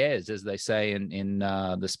lo que es, as they say in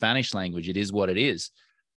the Spanish language. It is what it is.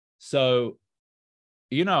 So,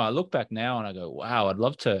 I look back now and I go, wow, I'd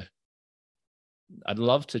love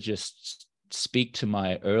to just speak to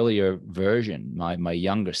my earlier version, my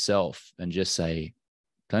younger self, and just say,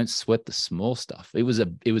 don't sweat the small stuff. It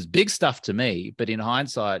was big stuff to me, but in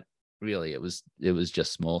hindsight, really, it was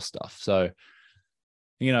just small stuff. So,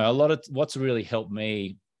 a lot of what's really helped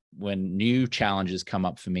me when new challenges come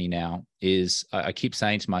up for me now is I keep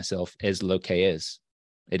saying to myself, es lo que es.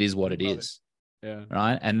 It is what it is. Yeah.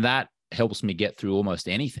 Right. And that helps me get through almost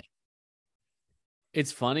anything.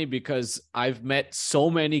 It's funny because I've met so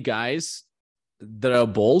many guys that are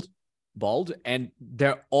bald, and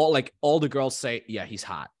they're all like, all the girls say, yeah, he's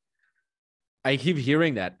hot. I keep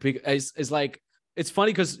hearing that because it's like, it's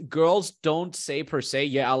funny because girls don't say per se,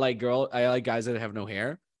 yeah, I like guys that have no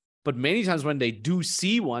hair. But many times when they do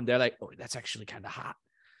see one, they're like, oh, that's actually kind of hot.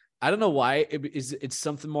 I don't know why. It's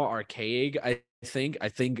something more archaic. I think,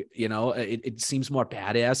 it seems more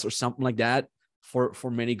badass or something like that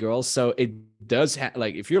for many girls. So it does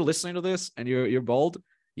like, if you're listening to this and you're bald,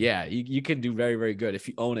 yeah, you can do very, very good if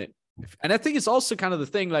you own it. And I think it's also kind of the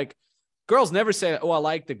thing, like girls never say, oh, I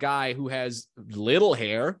like the guy who has little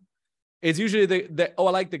hair. It's usually oh,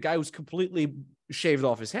 I like the guy who's completely shaved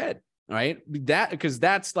off his head, right? Because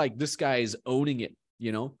that's like, this guy is owning it,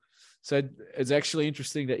 you know? So it's actually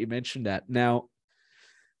interesting that you mentioned that. Now,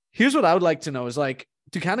 here's what I would like to know is like,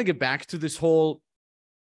 to kind of get back to this whole,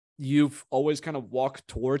 you've always kind of walked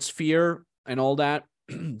towards fear and all that,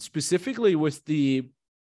 specifically with the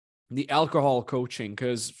alcohol coaching,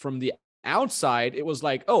 because from the outside, it was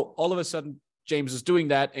like, oh, all of a sudden James is doing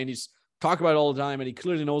that and he's talking about it all the time and he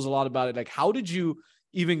clearly knows a lot about it. Like, how did you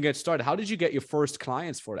even get started? How did you get your first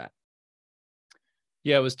clients for that?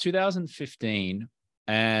 Yeah, it was 2015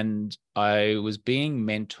 and I was being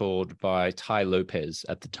mentored by Tai Lopez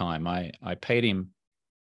at the time. I paid him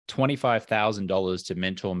 $25,000 to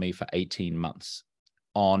mentor me for 18 months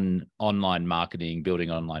on online marketing,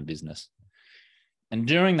 building online business. And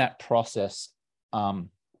during that process,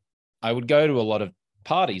 I would go to a lot of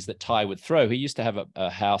parties that Tai would throw. He used to have a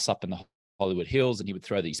house up in the Hollywood Hills and he would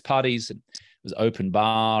throw these parties, and it was open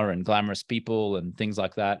bar and glamorous people and things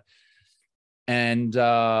like that. And,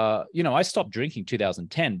 I stopped drinking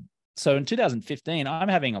 2010. So in 2015, I'm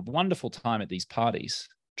having a wonderful time at these parties,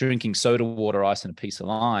 drinking soda water, ice, and a piece of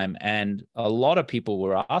lime. And a lot of people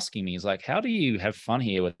were asking me, is like, how do you have fun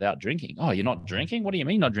here without drinking? Oh, you're not drinking? What do you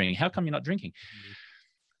mean not drinking? How come you're not drinking?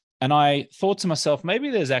 And I thought to myself,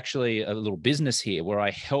 maybe there's actually a little business here where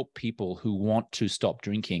I help people who want to stop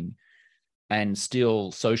drinking and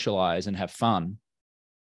still socialize and have fun.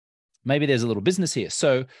 Maybe there's a little business here.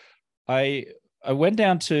 So I went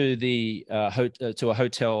down to to a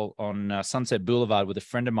hotel on Sunset Boulevard with a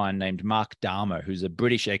friend of mine named Mark Dahmer, who's a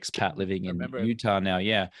British expat living in Utah now.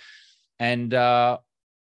 Yeah. And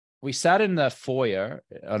we sat in the foyer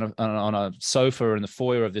on a sofa in the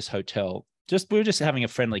foyer of this hotel. We were just having a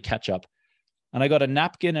friendly catch up. And I got a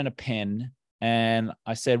napkin and a pen. And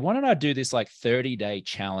I said, why don't I do this like 30-day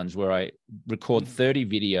challenge where I record 30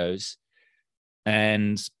 videos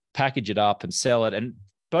and package it up and sell it. And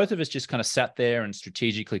both of us just kind of sat there and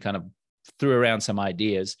strategically kind of threw around some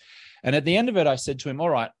ideas. And at the end of it, I said to him, all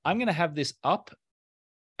right, I'm going to have this up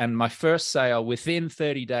and my first sale within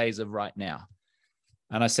 30 days of right now.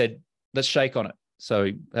 And I said, let's shake on it. So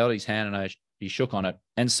he held his hand and he shook on it.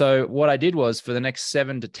 And so what I did was for the next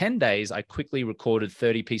 7 to 10 days, I quickly recorded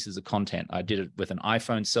 30 pieces of content. I did it with an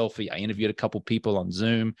iPhone selfie. I interviewed a couple people on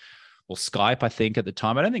Zoom or Skype, I think at the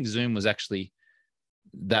time. I don't think Zoom was actually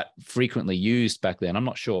that frequently used back then. I'm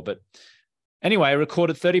not sure. But anyway, I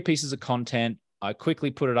recorded 30 pieces of content. I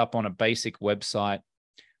quickly put it up on a basic website.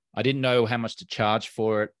 I didn't know how much to charge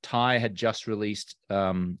for it. Tai had just released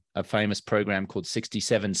a famous program called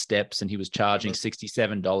 67 Steps, and he was charging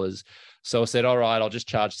 $67. So I said, all right, I'll just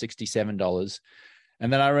charge $67.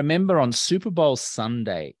 And then I remember on Super Bowl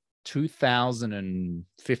Sunday,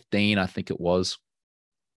 2015, I think it was,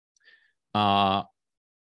 I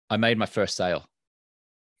made my first sale,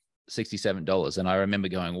 $67. And I remember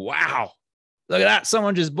going, wow, look at that.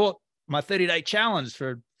 Someone just bought my 30-day challenge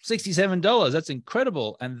for $67. That's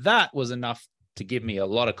incredible. And that was enough to give me a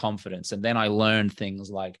lot of confidence. And then I learned things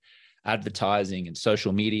like advertising and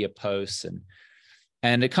social media posts,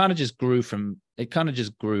 and it kind of just grew from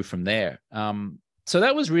there. So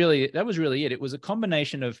that was really it. It was a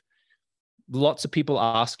combination of lots of people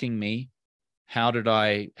asking me, how did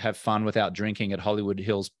I have fun without drinking at Hollywood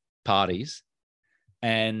Hills parties?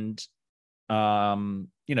 And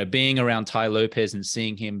being around Tai Lopez and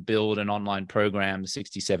seeing him build an online program,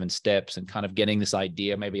 67 Steps, and kind of getting this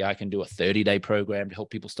idea, maybe I can do a 30-day program to help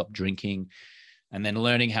people stop drinking, and then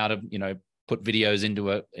learning how to, put videos into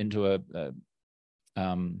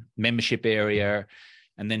a membership area,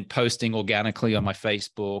 and then posting organically on my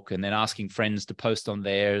Facebook, and then asking friends to post on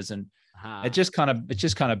theirs. And it just kind of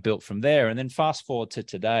built from there. And then fast forward to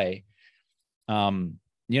today, that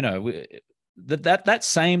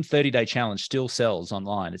same 30-day challenge still sells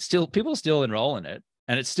online. It's still, people still enroll in it,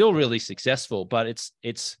 and it's still really successful, but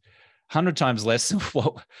it's 100 times less than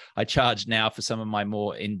what I charge now for some of my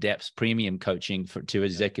more in-depth premium coaching to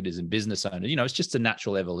executives and business owners. It's just a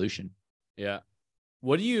natural evolution. Yeah.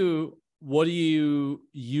 What do you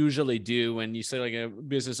usually do when you say, like, a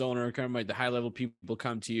business owner, kind of like the high level people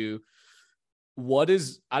come to you?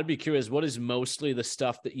 I'd be curious, what is mostly the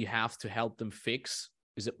stuff that you have to help them fix?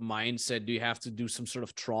 Is it mindset? Do you have to do some sort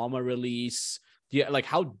of trauma release?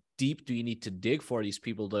 How deep do you need to dig for these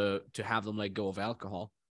people to have them let go of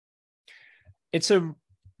alcohol? It's a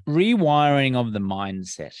rewiring of the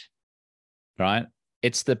mindset, right?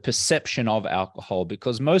 It's the perception of alcohol,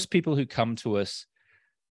 because most people who come to us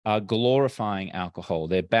are glorifying alcohol.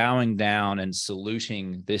 They're bowing down and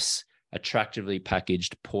saluting this attractively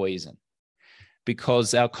packaged poison,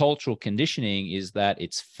 because our cultural conditioning is that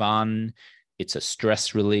it's fun, it's a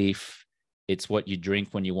stress relief, it's what you drink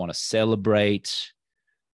when you want to celebrate,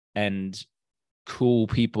 and cool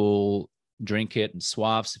people drink it and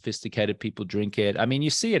suave, sophisticated people drink it. I mean, you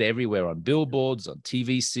see it everywhere on billboards, on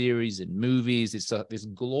TV series, in movies. It's this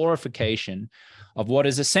glorification of what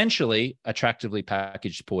is essentially attractively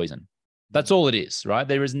packaged poison. That's all it is, right?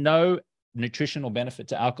 There is no nutritional benefit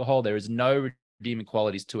to alcohol. There is no redeeming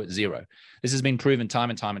qualities to it, zero. This has been proven time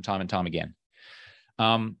and time and time and time again.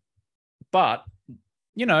 But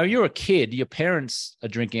you know, you're a kid, your parents are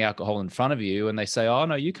drinking alcohol in front of you and they say, oh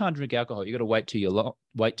no, you can't drink alcohol. You got to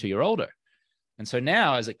wait till you're older. And so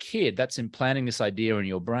now as a kid, that's implanting this idea in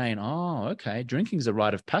your brain. Oh, okay. Drinking is a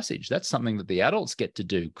rite of passage. That's something that the adults get to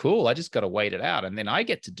do. Cool. I just got to wait it out. And then I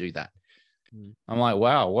get to do that. I'm like,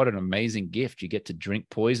 wow, what an amazing gift. You get to drink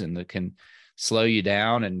poison that can slow you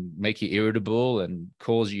down and make you irritable and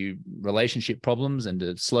cause you relationship problems and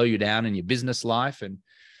to slow you down in your business life. And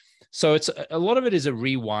so it's a lot of it is a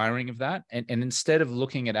rewiring of that. And instead of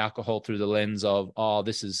looking at alcohol through the lens of, oh,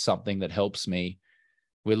 this is something that helps me,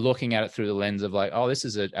 we're looking at it through the lens of like, oh, this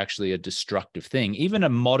is actually a destructive thing, even a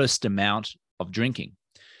modest amount of drinking.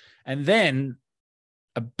 And then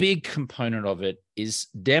a big component of it is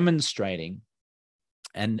demonstrating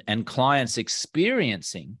and clients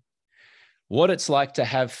experiencing what it's like to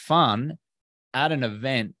have fun at an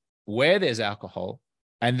event where there's alcohol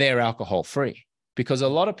and they're alcohol free. Because a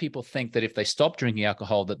lot of people think that if they stop drinking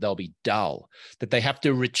alcohol, that they'll be dull, that they have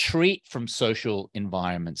to retreat from social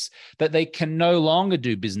environments, that they can no longer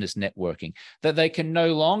do business networking, that they can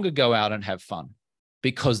no longer go out and have fun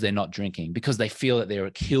because they're not drinking, because they feel that they're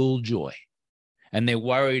a killjoy and they're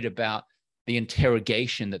worried about the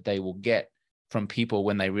interrogation that they will get from people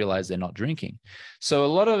when they realize they're not drinking. So a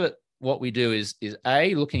lot of it, what we do is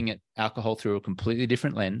looking at alcohol through a completely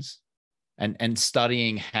different lens, and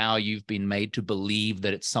studying how you've been made to believe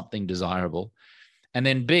that it's something desirable. And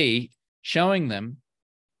then B, showing them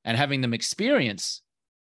and having them experience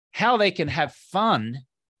how they can have fun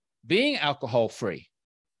being alcohol-free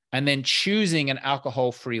and then choosing an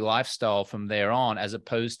alcohol-free lifestyle from there on, as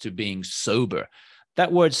opposed to being sober.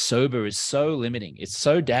 That word sober is so limiting. It's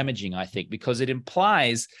so damaging, I think, because it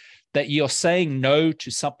implies that you're saying no to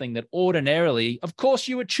something that ordinarily, of course,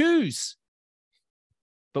 you would choose.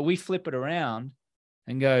 But we flip it around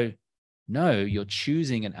and go, no, you're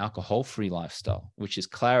choosing an alcohol-free lifestyle, which is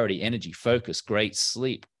clarity, energy, focus, great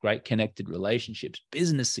sleep, great connected relationships,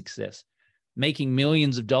 business success, making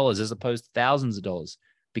millions of dollars as opposed to thousands of dollars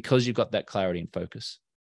because you've got that clarity and focus.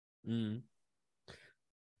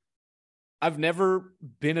 I've never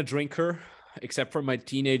been a drinker except for my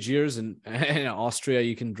teenage years. And in Austria,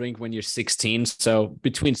 you can drink when you're 16. So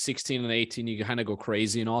between 16 and 18, you kind of go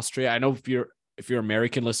crazy in Austria. I know if you're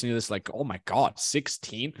American listening to this, like, oh my God,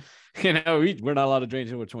 16, we're not allowed to drink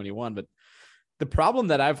until we're 21. But the problem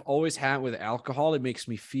that I've always had with alcohol, it makes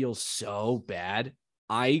me feel so bad.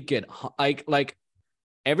 I get like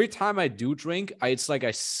every time I do drink, it's like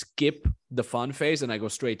I skip the fun phase and I go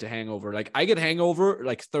straight to hangover. Like I get hangover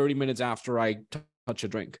like 30 minutes after I touch a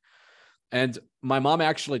drink. And my mom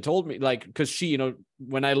actually told me, like, because she,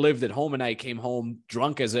 when I lived at home and I came home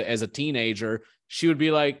drunk as a teenager, she would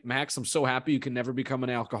be like, Max, I'm so happy you can never become an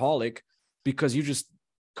alcoholic because you just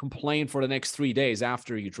complain for the next 3 days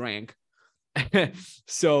after you drank.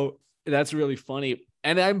 So that's really funny.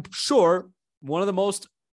 And I'm sure one of the most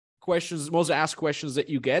asked questions that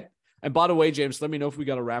you get. And by the way, James, let me know if we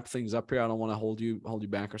got to wrap things up here. I don't want to hold you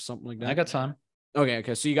back or something like that. I got time.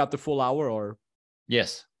 Okay. So you got the full hour or?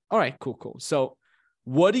 Yes. All right, cool. So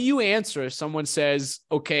what do you answer if someone says,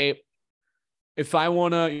 okay, if I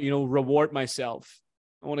want to, reward myself,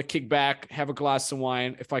 I want to kick back, have a glass of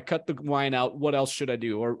wine. If I cut the wine out, what else should I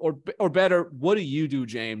do? Or better, what do you do,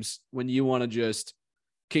 James, when you want to just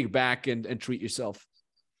kick back and treat yourself?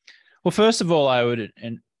 Well, first of all, I would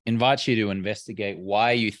invite you to investigate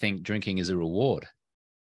why you think drinking is a reward.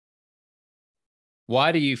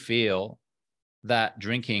 Why do you feel that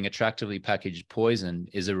drinking attractively packaged poison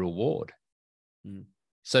is a reward?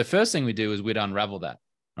 So first thing we do is we'd unravel that,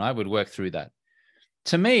 right? We'd work through that.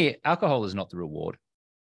 To me, alcohol is not the reward.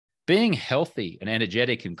 Being healthy and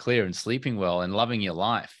energetic and clear and sleeping well and loving your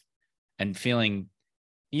life and feeling,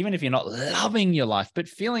 even if you're not loving your life, but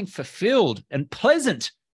feeling fulfilled and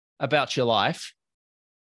pleasant about your life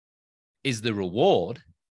is the reward.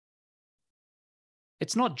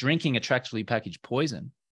 It's not drinking attractively packaged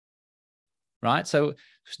poison, right? So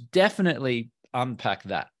definitely unpack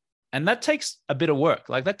that. And that takes a bit of work.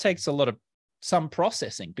 Like that takes a lot of some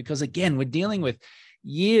processing, because again, we're dealing with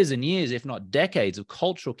years and years, if not decades, of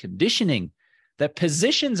cultural conditioning that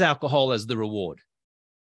positions alcohol as the reward.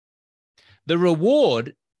 The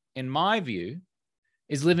reward, in my view,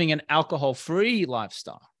 is living an alcohol-free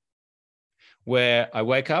lifestyle where I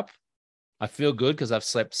wake up, I feel good because I've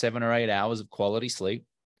slept 7 or 8 hours of quality sleep.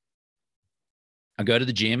 I go to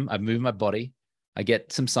the gym, I move my body, I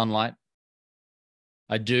get some sunlight.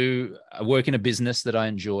 I work in a business that I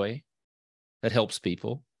enjoy, that helps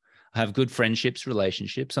people. I have good friendships,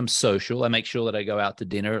 relationships. I'm social. I make sure that I go out to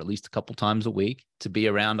dinner at least a couple times a week to be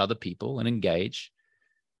around other people and engage,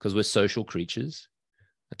 because we're social creatures.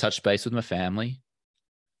 I touch base with my family.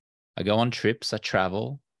 I go on trips. I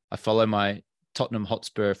travel. I follow my Tottenham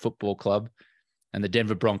Hotspur Football Club and the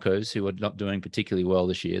Denver Broncos, who are not doing particularly well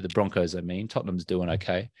this year. The Broncos, I mean. Tottenham's doing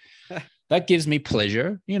okay. That gives me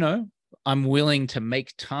pleasure. You know, I'm willing to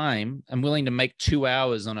make time. I'm willing to make 2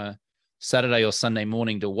 hours on a Saturday or Sunday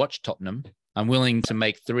morning to watch Tottenham. I'm willing to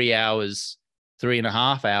make 3 hours,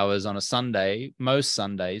 3.5 hours on a Sunday, most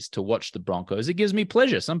Sundays, to watch the Broncos. It gives me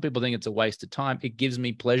pleasure. Some people think it's a waste of time. It gives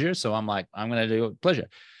me pleasure. So I'm like, I'm going to do it with pleasure.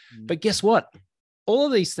 But guess what? All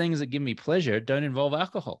of these things that give me pleasure don't involve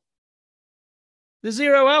alcohol. There's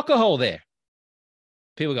zero alcohol there.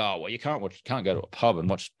 People go, oh, well, you can't go to a pub and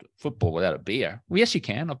watch football without a beer. Well, yes, you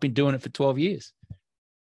can. I've been doing it for 12 years.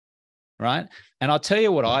 Right? And I'll tell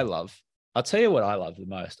you what I love. I'll tell you what I love the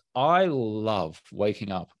most. I love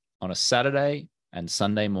waking up on a Saturday and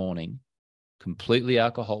Sunday morning, completely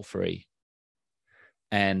alcohol-free,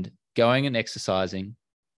 and going and exercising,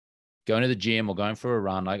 going to the gym or going for a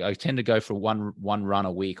run. I tend to go for one run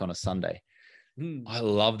a week on a Sunday. I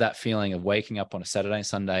love that feeling of waking up on a Saturday and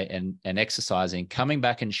Sunday and exercising, coming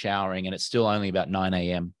back and showering, and it's still only about 9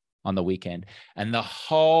 a.m. on the weekend. And the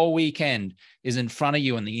whole weekend is in front of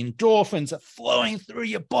you and the endorphins are flowing through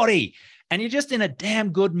your body and you're just in a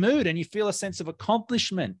damn good mood and you feel a sense of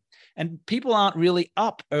accomplishment. And people aren't really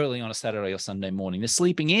up early on a Saturday or Sunday morning. They're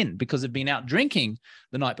sleeping in because they've been out drinking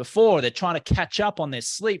the night before. They're trying to catch up on their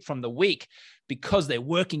sleep from the week because they're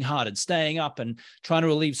working hard and staying up and trying to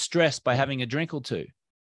relieve stress by having a drink or two,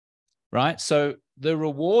 right? So the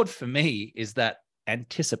reward for me is that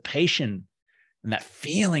anticipation and that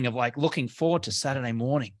feeling of like looking forward to Saturday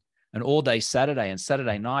morning and all day Saturday and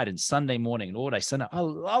Saturday night and Sunday morning and all day Sunday. I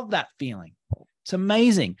love that feeling. It's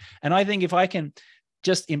amazing. And I think if I can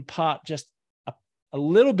just impart just a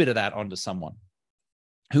little bit of that onto someone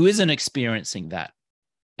who isn't experiencing that,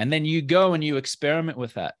 and then you go and you experiment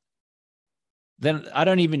with that, then I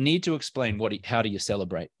don't even need to explain how do you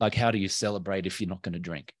celebrate? Like, how do you celebrate if you're not going to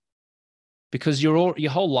drink? Because your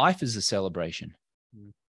whole life is a celebration.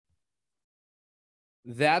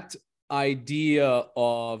 That idea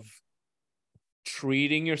of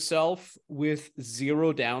treating yourself with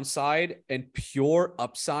zero downside and pure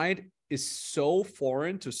upside is so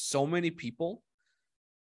foreign to so many people.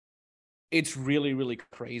 It's really, really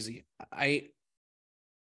crazy. I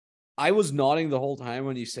was nodding the whole time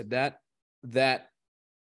when you said that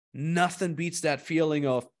nothing beats that feeling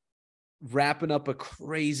of wrapping up a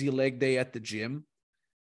crazy leg day at the gym.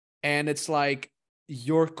 And it's like,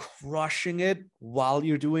 you're crushing it while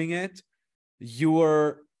you're doing it.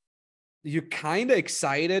 You're kind of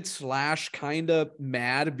excited / kind of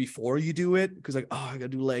mad before you do it because like, oh, I gotta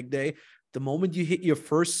do leg day. The moment you hit your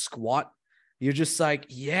first squat, you're just like,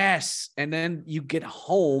 yes. And then you get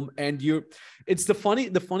home and it's the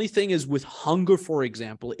funny thing is with hunger, for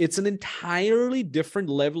example, it's an entirely different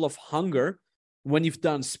level of hunger when you've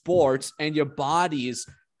done sports and your body is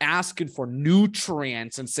asking for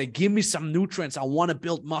nutrients and say, give me some nutrients. I want to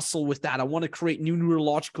build muscle with that. I want to create new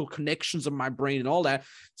neurological connections in my brain and all that.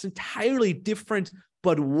 It's entirely different,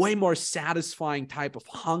 but way more satisfying type of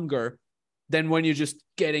hunger than when you're just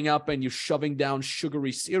getting up and you're shoving down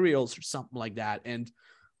sugary cereals or something like that. And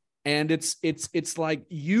it's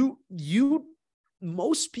like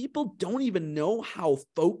most people don't even know how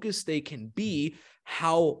focused they can be,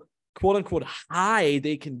 how quote unquote high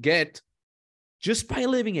they can get just by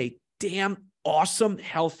living a damn awesome,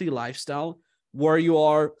 healthy lifestyle where you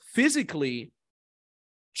are physically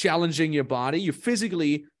challenging your body, you're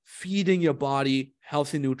physically feeding your body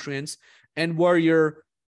healthy nutrients, and where you're,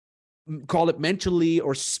 call it mentally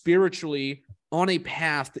or spiritually, on a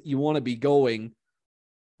path that you want to be going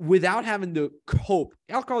without having to cope.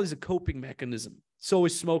 Alcohol is a coping mechanism. So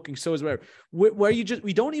is smoking, so is whatever. Where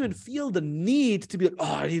we don't even feel the need to be like,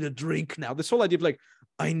 oh, I need a drink now. This whole idea of like,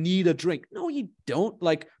 I need a drink. No, you don't.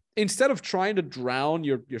 Like, instead of trying to drown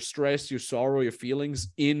your stress, your sorrow, your feelings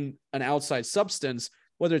in an outside substance,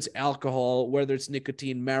 whether it's alcohol, whether it's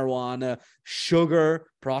nicotine, marijuana, sugar,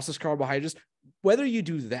 processed carbohydrates, whether you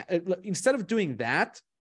do that, instead of doing that,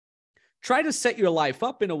 try to set your life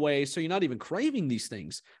up in a way so you're not even craving these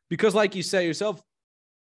things. Because like you say yourself,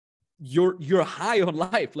 you're high on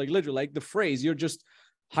life, like literally, like the phrase, you're just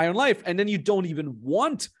high on life. And then you don't even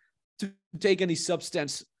want to take any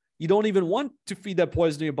substance. You don't even want to feed that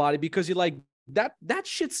poison in your body because you're like, that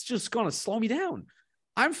shit's just going to slow me down.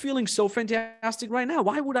 I'm feeling so fantastic right now.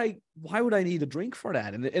 Why would I need a drink for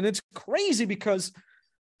that? And it's crazy because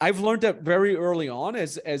I've learned that very early on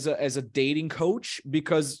as a dating coach,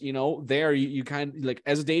 because, you know, there you kind of like,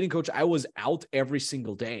 as a dating coach, I was out every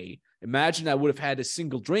single day. Imagine I would have had a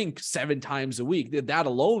single drink 7 times a week. That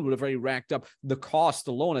alone would have already racked up the cost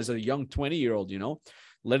alone as a young 20-year-old, you know,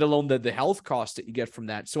 let alone the health cost that you get from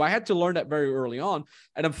that. So I had to learn that very early on.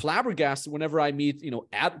 And I'm flabbergasted whenever I meet, you know,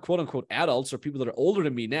 quote unquote adults or people that are older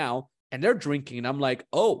than me now, and they're drinking. And I'm like,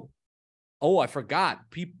 oh, I forgot.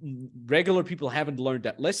 Regular people haven't learned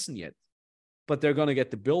that lesson yet, but they're going to get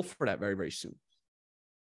the bill for that very, very soon.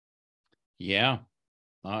 Yeah,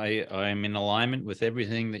 I'm in alignment with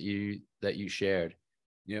everything that you shared.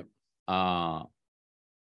 Yep.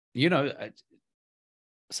 You know,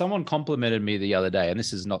 someone complimented me the other day, and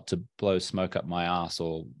this is not to blow smoke up my ass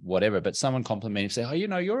or whatever, but someone complimented me and said, "Oh, you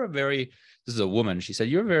know, this is a woman." She said,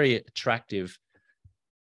 "You're a very attractive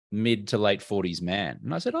mid to late 40s man."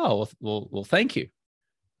 And I said, "Oh, well, thank you."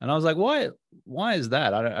 And I was like, why is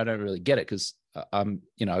that? I don't really get it, because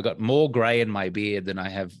you know, I got more gray in my beard than I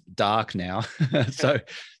have dark now. So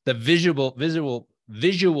the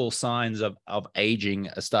visual signs of aging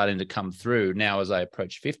are starting to come through now as I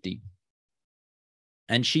approach 50.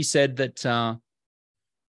 And she said that,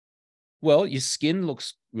 well, your skin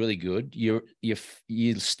looks really good. You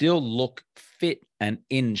still look fit and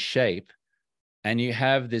in shape. And you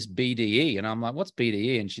have this BDE. And I'm like, what's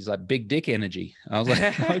BDE? And she's like, big dick energy. I was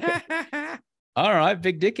like, okay. All right,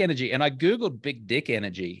 big dick energy. And I Googled big dick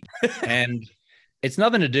energy. And it's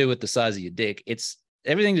nothing to do with the size of your dick. It's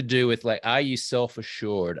everything to do with, like, are you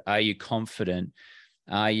self-assured? Are you confident?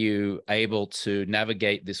 Are you able to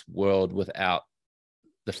navigate this world without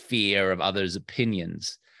the fear of others'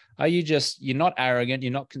 opinions? Are you you're not arrogant,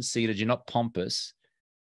 you're not conceited, you're not pompous.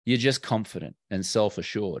 You're just confident and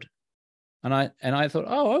self-assured. And I thought,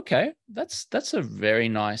 oh, okay, that's a very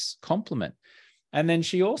nice compliment. And then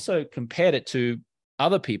she also compared it to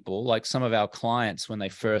other people, like some of our clients when they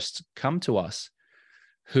first come to us,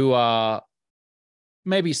 who are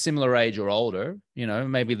maybe similar age or older, you know,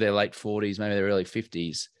 maybe they're late 40s, maybe they're early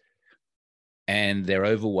 50s, and they're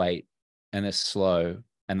overweight and they're slow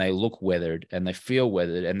and they look weathered and they feel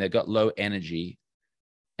weathered and they've got low energy.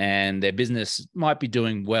 And their business might be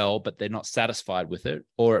doing well, but they're not satisfied with it,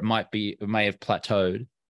 or it may have plateaued,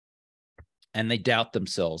 and they doubt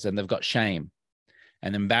themselves and they've got shame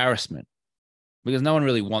and embarrassment, because no one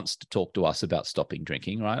really wants to talk to us about stopping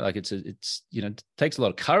drinking, right? Like it's you know, it takes a lot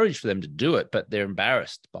of courage for them to do it, but they're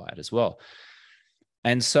embarrassed by it as well.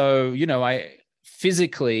 And so, you know,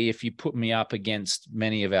 physically, if you put me up against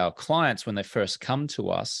many of our clients when they first come to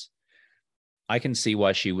us, I can see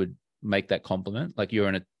why she would make that compliment. Like, you're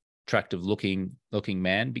an attractive looking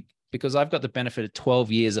man, because I've got the benefit of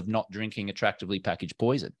 12 years of not drinking attractively packaged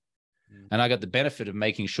poison. And I got the benefit of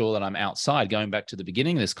making sure that I'm outside, going back to the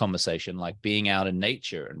beginning of this conversation, like being out in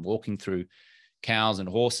nature and walking through cows and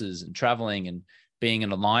horses and traveling and being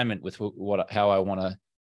in alignment with how I want to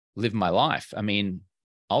live my life. I mean,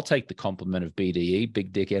 I'll take the compliment of BDE,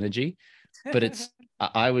 big dick energy, but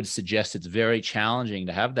I would suggest it's very challenging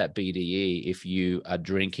to have that BDE if you are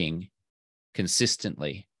drinking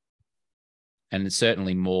consistently, and it's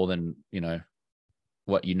certainly more than, you know,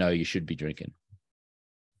 what you should be drinking.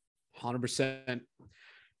 100%.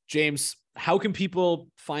 James, how can people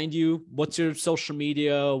find you? What's your social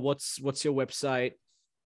media? What's your website?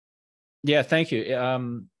 Yeah, thank you.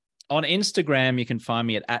 On Instagram, you can find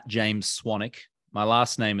me at James Swanwick. My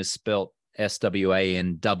last name is spelt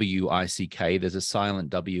Swanwick. There's a silent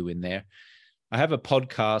W in there. I have a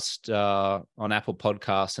podcast on Apple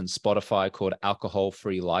Podcasts and Spotify called Alcohol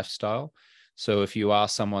Free Lifestyle. So if you are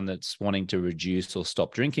someone that's wanting to reduce or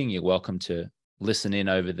stop drinking, you're welcome to listen in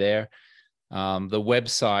over there. The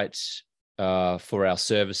website for our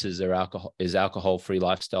services is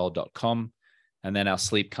alcoholfreelifestyle.com. And then our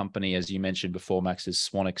sleep company, as you mentioned before, Max, is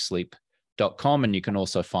swanwicksleep.com. And you can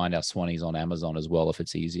also find our Swannies on Amazon as well, if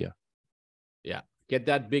it's easier. Yeah. Get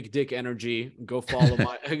that big dick energy. Go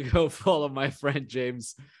follow my friend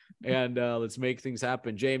James, and let's make things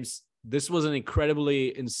happen. James, this was an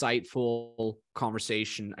incredibly insightful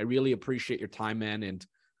conversation. I really appreciate your time, man. And,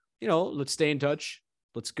 you know, let's stay in touch.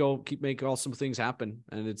 Let's go keep making awesome things happen.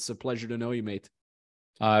 And it's a pleasure to know you, mate.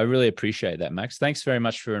 I really appreciate that, Max. Thanks very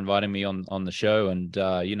much for inviting me on the show. And,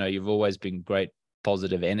 you've always been great,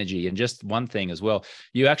 positive energy. And just one thing as well,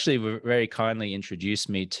 you actually very kindly introduced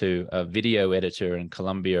me to a video editor in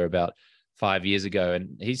Colombia about 5 years ago.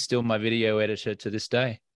 And he's still my video editor to this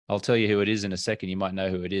day. I'll tell you who it is in a second. You might know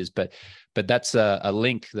who it is, but that's a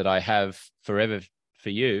link that I have forever for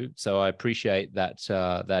you. So I appreciate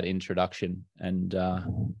that introduction. And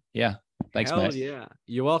yeah, thanks, Hell mate. yeah.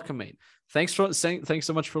 You're welcome, mate. Thanks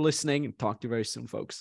so much for listening. Talk to you very soon, folks.